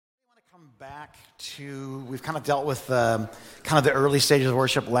come back to, we've kind of dealt with kind of the early stages of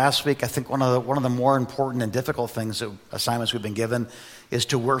worship last week. I think one of the more important and difficult things, assignments we've been given, is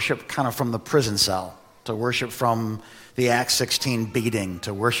to worship kind of from the prison cell, to worship from the Acts 16 beating,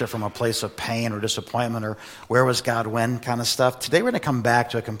 to worship from a place of pain or disappointment or where was God when kind of stuff. Today we're going to come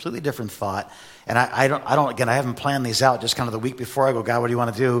back to a completely different thought. And I haven't planned these out, just kind of the week before I go, God, what do you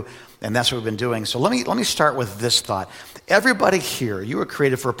want to do? And that's what we've been doing. So let me start with this thought. Everybody here, you were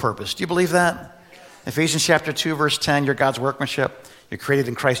created for a purpose. Do you believe that? Ephesians chapter 2, verse 10, you're God's workmanship. You're created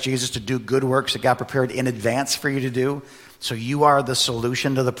in Christ Jesus to do good works that God prepared in advance for you to do. So you are the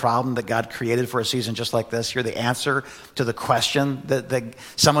solution to the problem that God created for a season just like this. You're the answer to the question that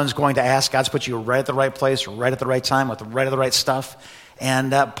someone's going to ask. God's put you right at the right place, right at the right time, with the right stuff.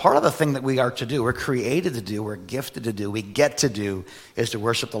 And part of the thing that we are to do, we're created to do, we're gifted to do, we get to do, is to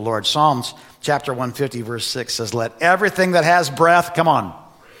worship the Lord. Psalms chapter 150, verse 6 says, let everything that has breath, come on.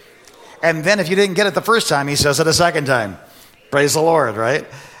 And then if you didn't get it the first time, he says it a second time. Praise the Lord, right?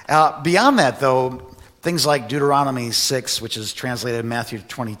 Beyond that, though, things like Deuteronomy 6, which is translated in Matthew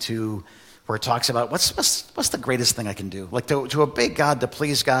 22, where it talks about what's the greatest thing I can do? Like to obey God, to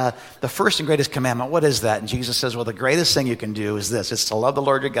please God, the first and greatest commandment, what is that? And Jesus says, well, the greatest thing you can do is this. It's to love the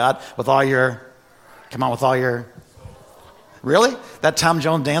Lord your God with all your, really? That Tom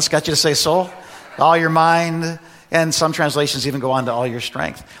Jones dance got you to say soul? All your mind, and some translations even go on to all your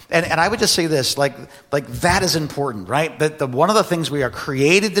strength. And I would just say this, like that is important, right? That one of the things we are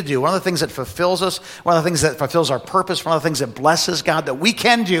created to do, one of the things that fulfills us, one of the things that fulfills our purpose, one of the things that blesses God, that we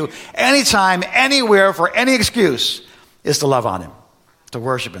can do anytime, anywhere, for any excuse, is to love on him, to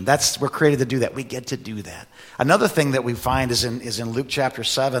worship him. We're created to do that. We get to do that. Another thing that we find is in Luke chapter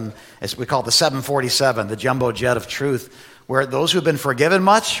 7, as we call it the 747, the jumbo jet of truth, where those who've been forgiven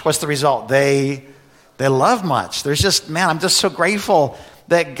much, what's the result? They love much. I'm just so grateful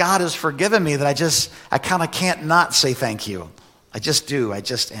that God has forgiven me that I kind of can't not say thank you. I just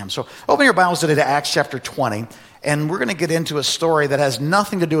am. So open your Bibles today to Acts chapter 20, and we're going to get into a story that has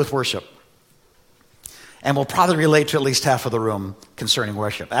nothing to do with worship. And will probably relate to at least half of the room concerning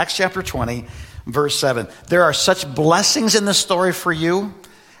worship. Acts chapter 20, verse 7. There are such blessings in this story for you,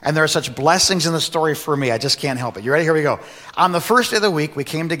 and there are such blessings in the story for me. I just can't help it. You ready? Here we go. On the first day of the week, we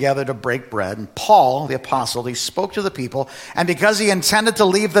came together to break bread. And Paul, the apostle, he spoke to the people. And because he intended to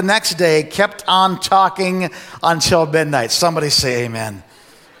leave the next day, kept on talking until midnight. Somebody say amen.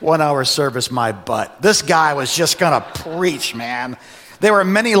 1 hour service, my butt. This guy was just going to preach, man. There were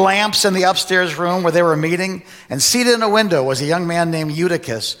many lamps in the upstairs room where they were meeting. And seated in a window was a young man named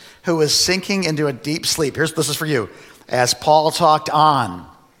Eutychus, who was sinking into a deep sleep. This is for you. As Paul talked on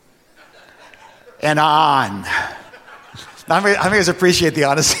and on. Now, how many of you appreciate the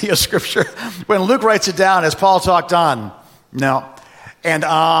honesty of Scripture? When Luke writes it down, as Paul talked on, and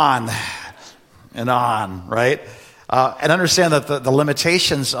on, right? And understand that the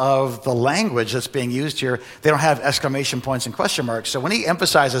limitations of the language that's being used here, they don't have exclamation points and question marks. So when he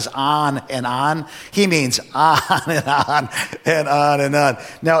emphasizes on, he means on and on and on and on.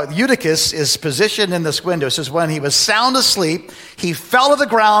 Now, Eutychus is positioned in this window. It says when he was sound asleep, he fell to the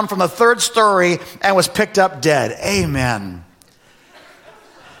ground from the third story and was picked up dead. Amen.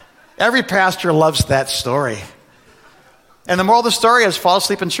 Every pastor loves that story. And the moral of the story is fall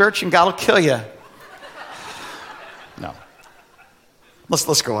asleep in church and God will kill you. No.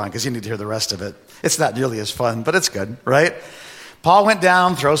 Let's go on because you need to hear the rest of it. It's not nearly as fun, but it's good, right? Paul went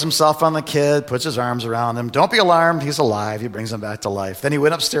down, throws himself on the kid, puts his arms around him. Don't be alarmed, he's alive. He brings him back to life. Then he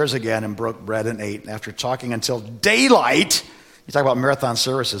went upstairs again and broke bread and ate. And after talking until daylight, you talk about marathon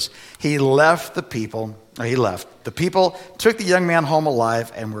services, he left. The people took the young man home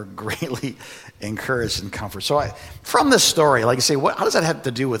alive and were greatly encouraged and comforted. So from this story, like you say, how does that have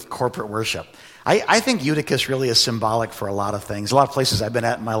to do with corporate worship? I think Eutychus really is symbolic for a lot of things, a lot of places I've been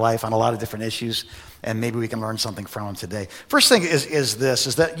at in my life on a lot of different issues, and maybe we can learn something from him today. First thing is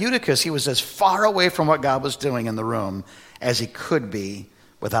that Eutychus, he was as far away from what God was doing in the room as he could be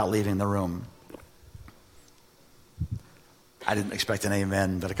without leaving the room. I didn't expect an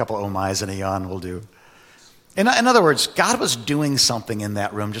amen, but a couple of oh my's and a yawn will do. In other words, God was doing something in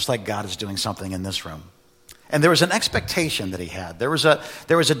that room just like God is doing something in this room. And there was an expectation that he had. There was a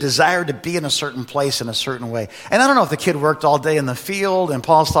desire to be in a certain place in a certain way. And I don't know if the kid worked all day in the field and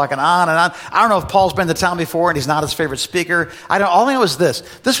Paul's talking on and on. I don't know if Paul's been to town before and he's not his favorite speaker. All I know is this.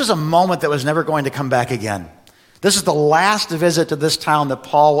 This was a moment that was never going to come back again. This is the last visit to this town that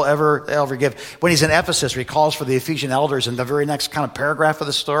Paul will ever give. When he's in Ephesus, he calls for the Ephesian elders in the very next kind of paragraph of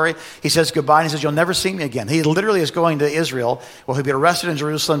the story. He says goodbye, and he says, you'll never see me again. He literally is going to Israel, where he'll be arrested in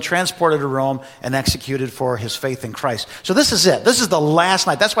Jerusalem, transported to Rome, and executed for his faith in Christ. So this is it. This is the last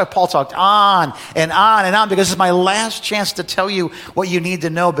night. That's why Paul talked on and on and on, because this is my last chance to tell you what you need to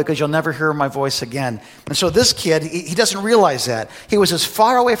know, because you'll never hear my voice again. And so this kid, he doesn't realize that. He was as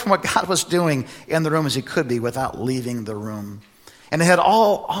far away from what God was doing in the room as he could be without leaving the room. And it had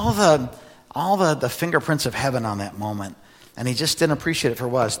all the fingerprints of heaven on that moment. And he just didn't appreciate it for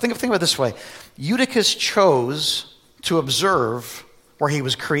what it was. Think about it this way. Eutychus chose to observe where he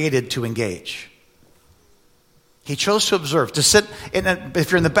was created to engage. He chose to observe, to sit,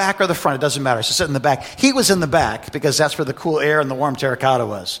 if you're in the back or the front, it doesn't matter, so sit in the back. He was in the back because that's where the cool air and the warm terracotta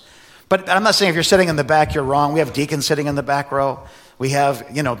was. But I'm not saying if you're sitting in the back, you're wrong. We have deacons sitting in the back row. We have,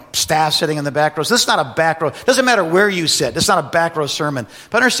 staff sitting in the back rows. This is not a back row. It doesn't matter where you sit. This is not a back row sermon.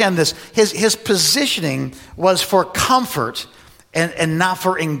 But understand this. His positioning was for comfort and not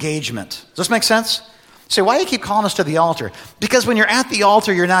for engagement. Does this make sense? Say, why do you keep calling us to the altar? Because when you're at the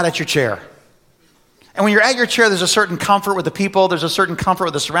altar, you're not at your chair. And when you're at your chair, there's a certain comfort with the people. There's a certain comfort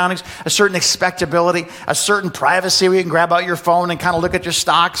with the surroundings, a certain expectability, a certain privacy where you can grab out your phone and kind of look at your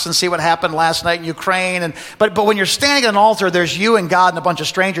stocks and see what happened last night in Ukraine. But when you're standing at an altar, there's you and God and a bunch of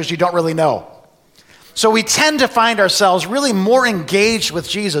strangers you don't really know. So we tend to find ourselves really more engaged with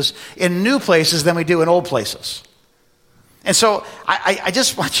Jesus in new places than we do in old places. And so I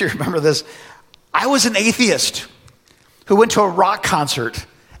just want you to remember this. I was an atheist who went to a rock concert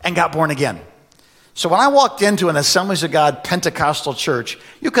and got born again. So when I walked into an Assemblies of God Pentecostal church,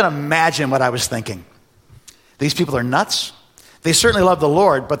 you can imagine what I was thinking. These people are nuts. They certainly love the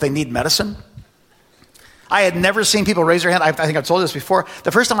Lord, but they need medicine. I had never seen people raise their hand. I think I've told you this before.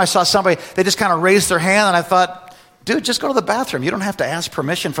 The first time I saw somebody, they just kind of raised their hand, and I thought, dude, just go to the bathroom. You don't have to ask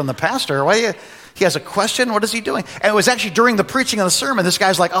permission from the pastor. He has a question. What is he doing? And it was actually during the preaching of the sermon. This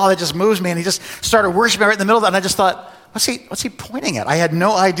guy's like, oh, that just moves me. And he just started worshiping right in the middle of that. And I just thought, what's he pointing at? I had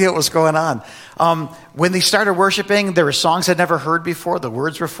no idea what was going on. When they started worshiping, there were songs I'd never heard before. The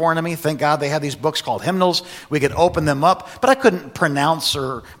words were foreign to me. Thank God they had these books called hymnals. We could open them up. But I couldn't pronounce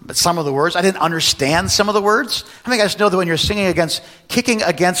some of the words. I didn't understand some of the words. How many of you guys know that when you're kicking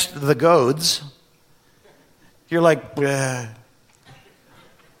against the goads, you're like, bleh.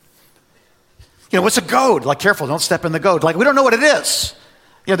 What's a goad? Like, careful, don't step in the goad. Like, we don't know what it is.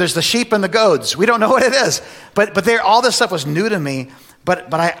 There's the sheep and the goads. We don't know what it is. But all this stuff was new to me.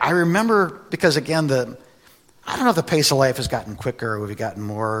 But I remember, because again, I don't know if the pace of life has gotten quicker or we've gotten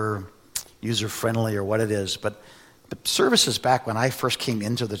more user-friendly or what it is. But the services back when I first came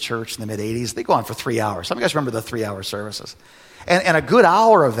into the church in the mid-'80s, they go on for 3 hours. Some of you guys remember the 3-hour services. And a good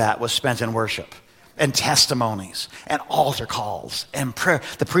hour of that was spent in worship and testimonies and altar calls and prayer.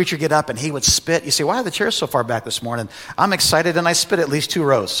 The preacher get up and he would spit. You say, why are the chairs so far back this morning? I'm excited, and I spit at least 2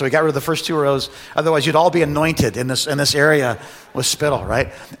 rows. So we got rid of the first 2 rows. Otherwise, you'd all be anointed in this area with spittle,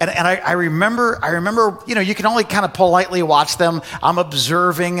 right? And I remember, you can only kind of politely watch them. I'm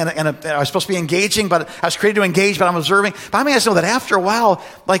observing, and I was supposed to be engaging, but I was created to engage, but I'm observing. But I know that after a while,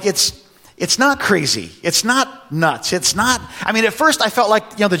 like it's not crazy. It's not nuts. It's not, at first I felt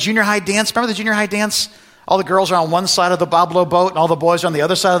like, the junior high dance. Remember the junior high dance? All the girls are on one side of the boblo boat and all the boys are on the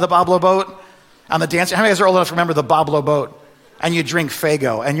other side of the boblo boat on the dance. How many of you guys are old enough to remember the boblo boat? And you drink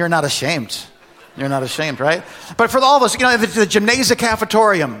Faygo and you're not ashamed. You're not ashamed, right? But for all of us, the gymnasia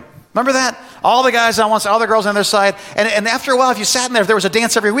cafetorium. Remember that? All the guys on one side, all the girls on their side. And after a while, if you sat in there, if there was a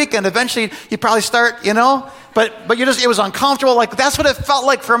dance every weekend, eventually you'd probably start, But it was uncomfortable. Like, that's what it felt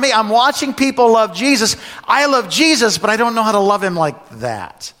like for me. I'm watching people love Jesus. I love Jesus, but I don't know how to love him like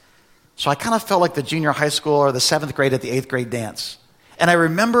that. So I kind of felt like the junior high school or the 7th grade at the 8th grade dance. And I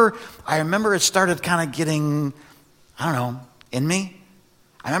remember it started kind of getting, in me.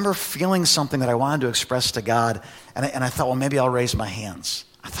 I remember feeling something that I wanted to express to God. And I thought, well, maybe I'll raise my hands.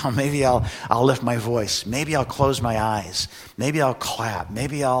 I thought maybe I'll lift my voice. Maybe I'll close my eyes. Maybe I'll clap.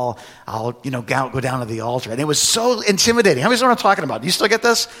 Maybe I'll go down to the altar. And it was so intimidating. How many know what I'm talking about? Do you still get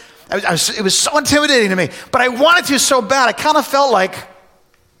this? It was so intimidating to me. But I wanted to so bad. I kind of felt like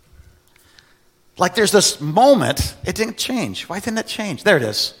there's this moment. It didn't change. Why didn't it change? There it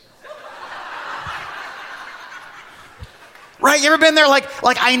is. Right? You ever been there? Like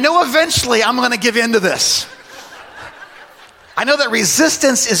I know eventually I'm going to give in to this. I know that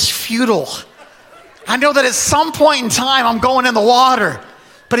resistance is futile. I know that at some point in time I'm going in the water.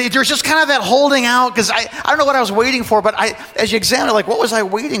 But there's just kind of that holding out, because I don't know what I was waiting for, but as you examine it, what was I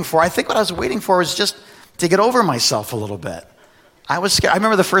waiting for? I think what I was waiting for was just to get over myself a little bit. I was scared. I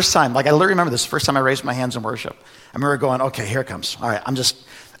remember the first time, like I literally remember this first time I raised my hands in worship. I remember going, okay, here it comes. All right,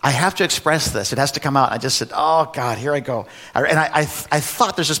 I have to express this. It has to come out. I just said, oh God, here I go. And I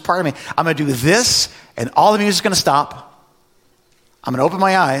thought there's this part of me, I'm going to do this and all the music's going to stop. I'm going to open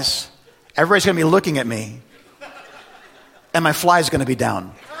my eyes. Everybody's going to be looking at me. And my fly's going to be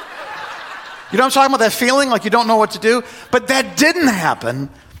down. You know what I'm talking about? That feeling like you don't know what to do? But that didn't happen.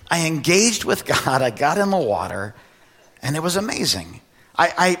 I engaged with God. I got in the water. And it was amazing.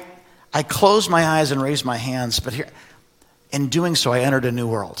 I closed my eyes and raised my hands. But here, in doing so, I entered a new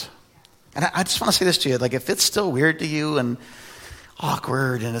world. And I just want to say this to you. Like, if it's still weird to you and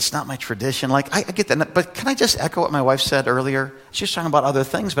awkward and it's not my tradition, like, I get that. But can I just echo what my wife said earlier? She was talking about other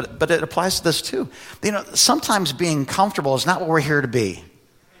things, but it applies to this too. You know, sometimes being comfortable is not what we're here to be.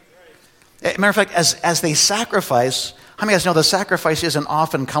 Matter of fact, as they sacrifice, how many of you guys know the sacrifice isn't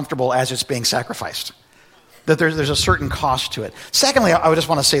often comfortable as it's being sacrificed? That there's a certain cost to it. Secondly, I would just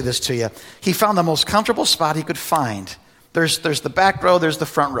want to say this to you. He found the most comfortable spot he could find. There's the back row, there's the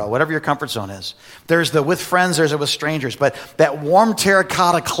front row, whatever your comfort zone is. There's the with friends, there's the with strangers. But that warm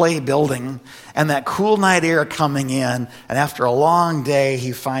terracotta clay building and that cool night air coming in, and after a long day,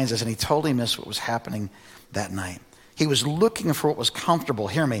 he finds this, and he totally missed what was happening that night. He was looking for what was comfortable,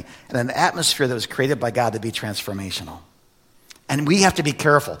 hear me, in an atmosphere that was created by God to be transformational. And we have to be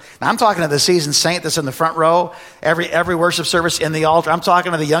careful. Now, I'm talking to the seasoned saint that's in the front row, every worship service in the altar. I'm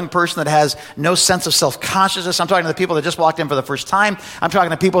talking to the young person that has no sense of self-consciousness. I'm talking to the people that just walked in for the first time. I'm talking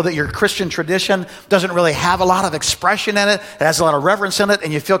to people that your Christian tradition doesn't really have a lot of expression in it. It has a lot of reverence in it,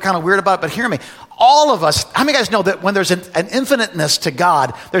 and you feel kind of weird about it. But hear me, all of us, how many guys know that when there's an infiniteness to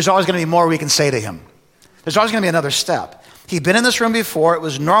God, there's always going to be more we can say to him? There's always going to be another step. He'd been in this room before. It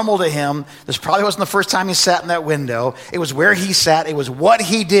was normal to him. This probably wasn't the first time he sat in that window. It was where he sat. It was what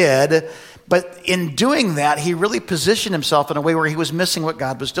he did. But in doing that, he really positioned himself in a way where he was missing what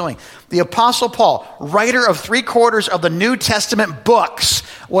God was doing. The Apostle Paul, writer of 3/4 of the New Testament books,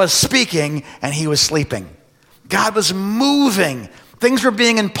 was speaking and he was sleeping. God was moving. Things were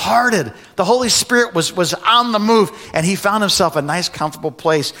being imparted. The Holy Spirit was on the move, and he found himself a nice, comfortable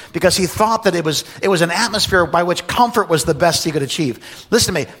place because he thought that it was an atmosphere by which comfort was the best he could achieve.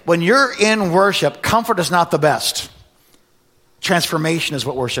 Listen to me. When you're in worship, comfort is not the best. Transformation is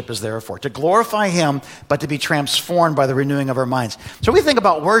what worship is there for. To glorify him, but to be transformed by the renewing of our minds. So we think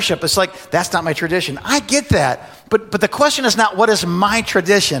about worship, it's like, that's not my tradition. I get that. But the question is not what is my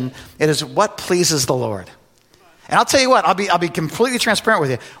tradition. It is what pleases the Lord. And I'll tell you what, I'll be completely transparent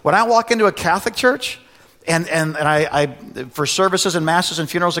with you. When I walk into a Catholic church, and I for services and masses and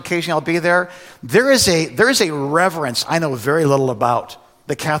funerals occasionally I'll be there, there is a reverence I know very little about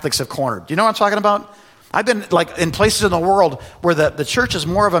the Catholics have cornered. Do you know what I'm talking about? I've been like in places in the world where the church is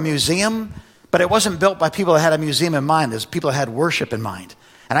more of a museum, but it wasn't built by people that had a museum in mind. It was people that had worship in mind.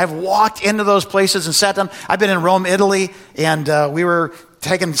 And I've walked into those places and sat down. I've been in Rome, Italy, and we were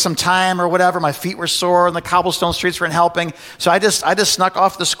taking some time or whatever. My feet were sore and the cobblestone streets weren't helping. So I just snuck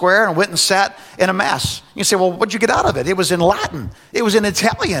off the square and went and sat in a mass. You say, well, what'd you get out of it? It was in Latin. It was in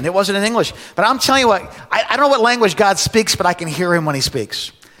Italian. It wasn't in English. But I'm telling you what, I don't know what language God speaks, but I can hear him when he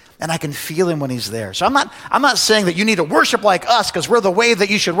speaks. And I can feel him when he's there. So I'm not saying that you need to worship like us because we're the way that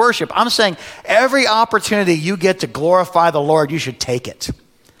you should worship. I'm saying every opportunity you get to glorify the Lord, you should take it.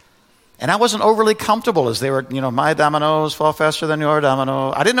 And I wasn't overly comfortable as they were, my dominoes fall faster than your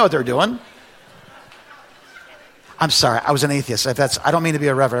domino. I didn't know what they were doing. I'm sorry, I was an atheist. I don't mean to be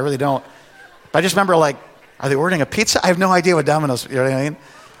irreverent, I really don't. But I just remember are they ordering a pizza? I have no idea what dominoes, you know what I mean?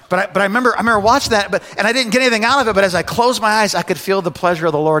 But I remember watching that, and I didn't get anything out of it, but as I closed my eyes, I could feel the pleasure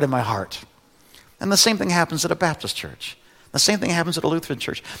of the Lord in my heart. And the same thing happens at a Baptist church. The same thing happens at a Lutheran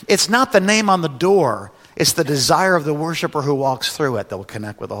church. It's not the name on the door. It's the desire of the worshiper who walks through it that will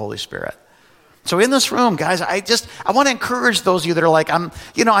connect with the Holy Spirit. So in this room, guys, I want to encourage those of you that are like,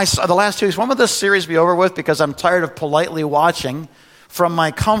 I saw the last 2 weeks, when will this series be over with? Because I'm tired of politely watching from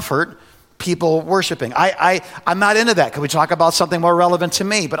my comfort people worshiping. I'm not into that. Can we talk about something more relevant to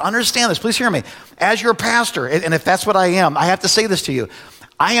me? But understand this, please hear me. As your pastor, and if that's what I am, I have to say this to you.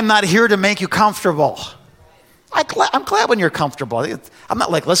 I am not here to make you comfortable. I'm glad when you're comfortable. I'm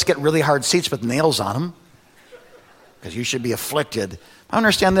not like, let's get really hard seats with nails on them, because you should be afflicted. I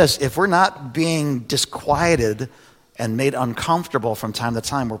understand this. If we're not being disquieted and made uncomfortable from time to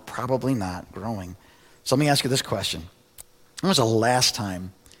time, we're probably not growing. So let me ask you this question. When was the last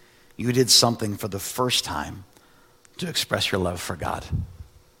time you did something for the first time to express your love for God? When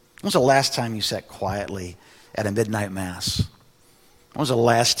was the last time you sat quietly at a midnight mass? When was the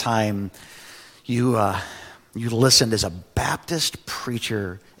last time you You listened as a Baptist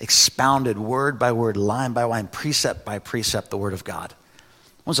preacher expounded word by word, line by line, precept by precept, the word of God.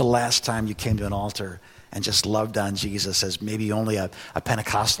 When was the last time you came to an altar and just loved on Jesus as maybe only a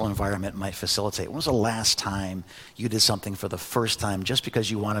Pentecostal environment might facilitate? When was the last time you did something for the first time just because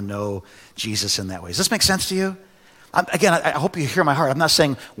you want to know Jesus in that way? Does this make sense to you? Again, I hope you hear my heart. I'm not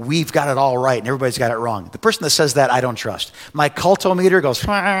saying we've got it all right and everybody's got it wrong. The person that says that, I don't trust. My cultometer goes,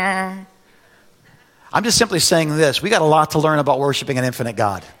 I'm just simply saying this. We got a lot to learn about worshiping an infinite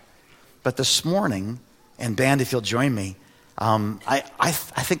God. But this morning, and band, if you'll join me, I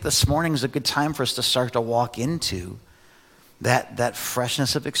think this morning is a good time for us to start to walk into that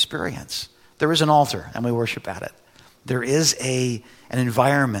freshness of experience. There is an altar, and we worship at it. There is an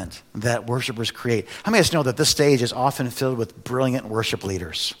environment that worshipers create. How many of us know that this stage is often filled with brilliant worship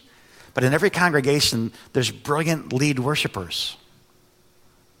leaders? But in every congregation, there's brilliant lead worshipers.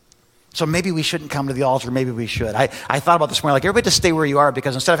 So maybe we shouldn't come to the altar, maybe we should. I thought about this morning, like everybody just stay where you are,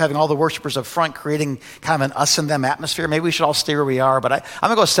 because instead of having all the worshipers up front creating kind of an us and them atmosphere, maybe we should all stay where we are. But I'm going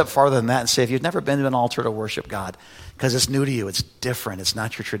to go a step farther than that and say, if you've never been to an altar to worship God, because it's new to you, it's different, it's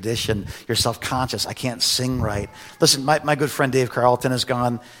not your tradition, you're self-conscious, I can't sing right. Listen, my good friend Dave Carlton is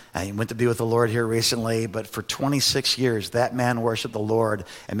gone. He went to be with the Lord here recently, but for 26 years, that man worshiped the Lord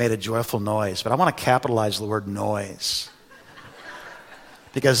and made a joyful noise. But I want to capitalize the word noise,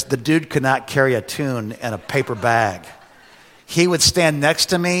 because the dude could not carry a tune in a paper bag. He would stand next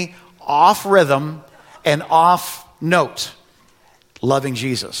to me, off rhythm and off note, loving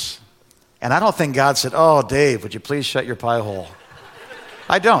Jesus. And I don't think God said, oh, Dave, would you please shut your pie hole?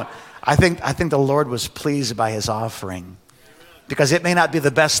 I don't. I think the Lord was pleased by his offering, because it may not be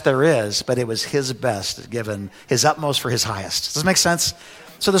the best there is, but it was his best given, his utmost for his highest. Does this make sense?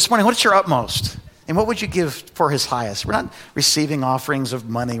 So this morning, what's your utmost? And what would you give for his highest? We're not receiving offerings of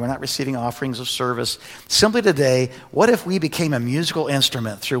money. We're not receiving offerings of service. Simply today, what if we became a musical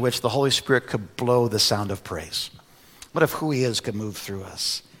instrument through which the Holy Spirit could blow the sound of praise? What if who he is could move through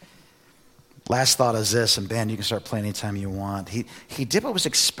us? Last thought is this, and band, you can start playing anytime you want. He did what was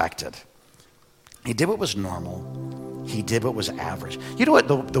expected. He did what was normal. He did what was average. You know what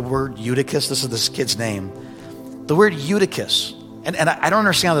the word Eutychus, this is this kid's name. The word Eutychus, and I don't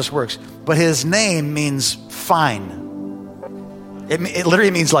understand how this works, but his name means fine. It literally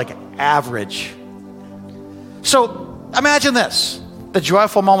means like average. So imagine this. The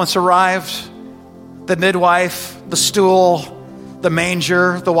joyful moments arrived. The midwife, the stool, the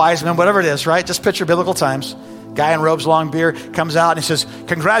manger, the wise men, whatever it is, right? Just picture biblical times. Guy in robes, long beard, comes out and he says,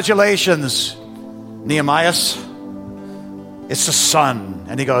 congratulations, Nehemias. It's the son.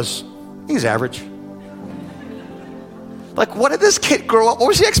 And he goes, he's average. Like, what did this kid grow up? What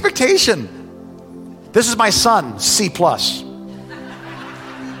was the expectation? This is my son, C+. What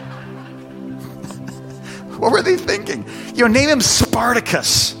were they thinking? Name him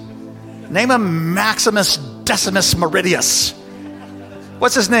Spartacus. Name him Maximus Decimus Meridius.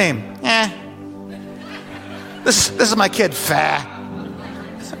 What's his name? This is my kid, Fa.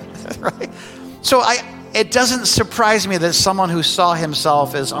 Right? So it doesn't surprise me that someone who saw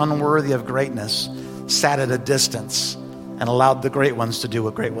himself as unworthy of greatness sat at a distance and allowed the great ones to do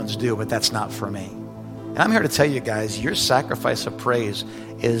what great ones do, but that's not for me. And I'm here to tell you guys, your sacrifice of praise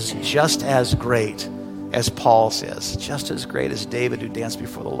is just as great as Paul says, just as great as David who danced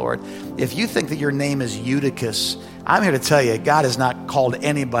before the Lord. If you think that your name is Eutychus, I'm here to tell you, God has not called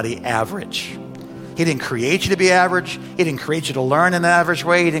anybody average. He didn't create you to be average. He didn't create you to learn in an average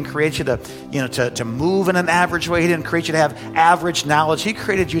way. He didn't create you to move in an average way. He didn't create you to have average knowledge. He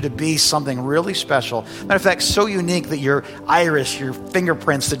created you to be something really special. Matter of fact, so unique that your iris, your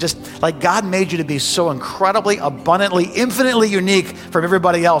fingerprints, that just like God made you to be so incredibly, abundantly, infinitely unique from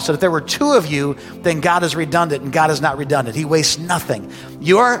everybody else. That if there were two of you, then God is redundant, and God is not redundant. He wastes nothing.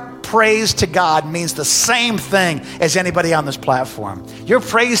 Your praise to God means the same thing as anybody on this platform. Your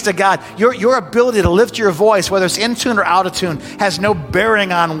praise to God, your ability to lift your voice, whether it's in tune or out of tune, has no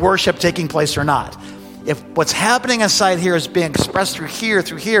bearing on worship taking place or not. If what's happening inside here is being expressed through here,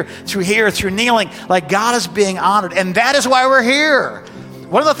 through kneeling, like God is being honored. And that is why we're here.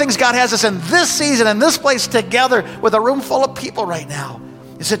 One of the things God has us in this season, in this place together with a room full of people right now,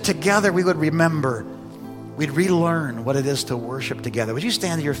 is that together we would remember, we'd relearn what it is to worship together. Would you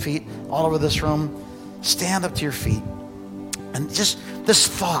stand to your feet all over this room? Stand up to your feet. And just this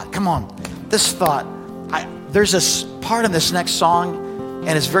thought, come on, this thought. There's this part in this next song,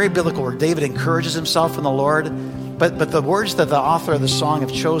 and it's very biblical, where David encourages himself in the Lord. But the words that the author of the song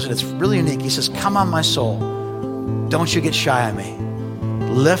have chosen, it's really unique. He says, come on, my soul, don't you get shy of me.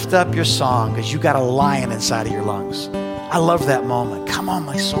 Lift up your song, because you got a lion inside of your lungs. I love that moment. Come on,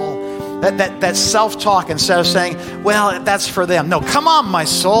 my soul. That self-talk, instead of saying, well, that's for them. No, come on, my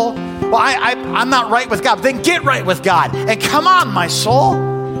soul. Well, I'm not right with God. Then get right with God. And come on, my soul.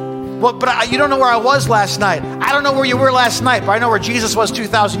 Well, but you don't know where I was last night. I don't know where you were last night, but I know where Jesus was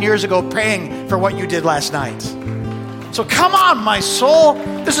 2,000 years ago praying for what you did last night. So come on, my soul.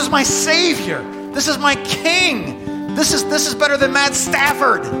 This is my Savior. This is my King. This is better than Matt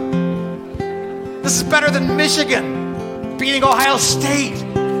Stafford. This is better than Michigan beating Ohio State.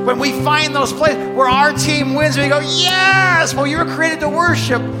 When we find those places where our team wins, we go, yes! Well, you were created to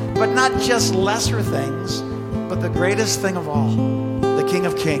worship, but not just lesser things, but the greatest thing of all, the King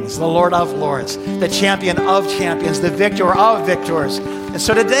of Kings, the Lord of Lords, the champion of champions, the victor of victors. And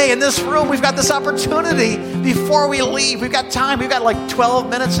so today in this room, we've got this opportunity before we leave. We've got time. We've got like 12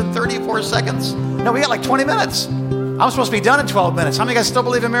 minutes and 34 seconds. No, we got like 20 minutes. I'm supposed to be done in 12 minutes. How many of you guys still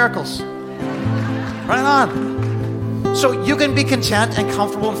believe in miracles? Right on. So you can be content and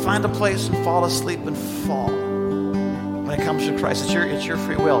comfortable and find a place and fall asleep and fall. When it comes to Christ, it's your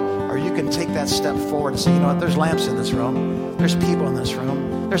free will. Or you can take that step forward and say, you know what, there's lamps in this room. There's people in this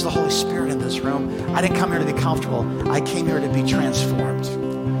room. There's the Holy Spirit in this room. I didn't come here to be comfortable. I came here to be transformed.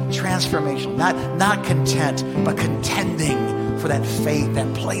 Transformational. Not content, but contending for that faith,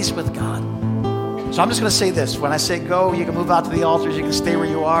 that place with God. So I'm just going to say this. When I say go, you can move out to the altars. You can stay where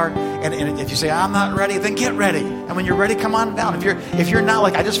you are. And if you say, I'm not ready, then get ready. And when you're ready, come on down. If you're not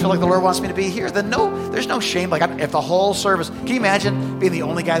like, I just feel like the Lord wants me to be here, then no, there's no shame. Like if the whole service, can you imagine being the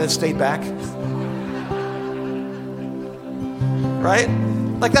only guy that stayed back? Right?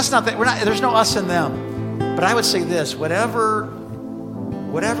 Like that's not, there's no us and them. But I would say this, whatever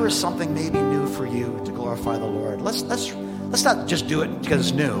is something maybe new for you to glorify the Lord, let's not just do it because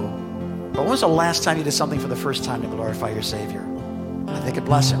it's new. But when was the last time you did something for the first time to glorify your Savior? I think it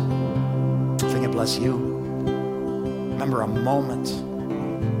bless Him. I think it bless you. Remember, a moment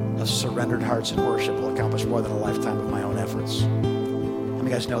of surrendered hearts in worship will accomplish more than a lifetime of my own efforts. How many of you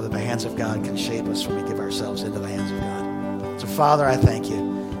guys know that the hands of God can shape us when we give ourselves into the hands of God? So, Father, I thank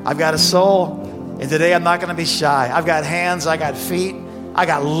you. I've got a soul, and today I'm not going to be shy. I've got hands, I got feet, I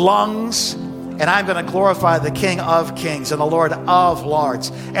got lungs, and I'm going to glorify the King of Kings and the Lord of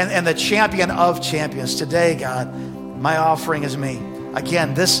Lords and the champion of champions. Today, God, my offering is me.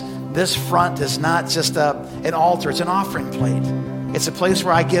 Again, this front is not just an altar. It's an offering plate. It's a place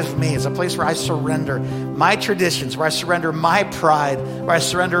where I give me. It's a place where I surrender my traditions, where I surrender my pride, where I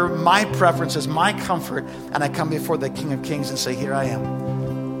surrender my preferences, my comfort, and I come before the King of Kings and say, here I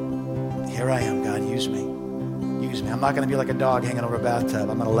am. Here I am, God. Use me. Use me. I'm not going to be like a dog hanging over a bathtub.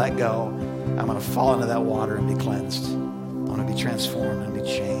 I'm going to let go. I'm going to fall into that water and be cleansed. I want to be transformed and be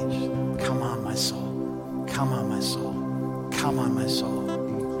changed. Come on, my soul. Come on, my soul. Come on, my soul.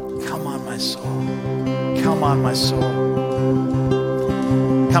 Come on, my soul. Come on, my soul.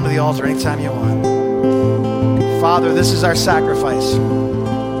 Come to the altar anytime you want. Father, this is our sacrifice.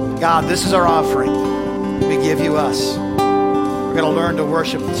 God, this is our offering. We give you us. We're going to learn to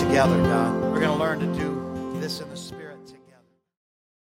worship together, God. We're going to learn to do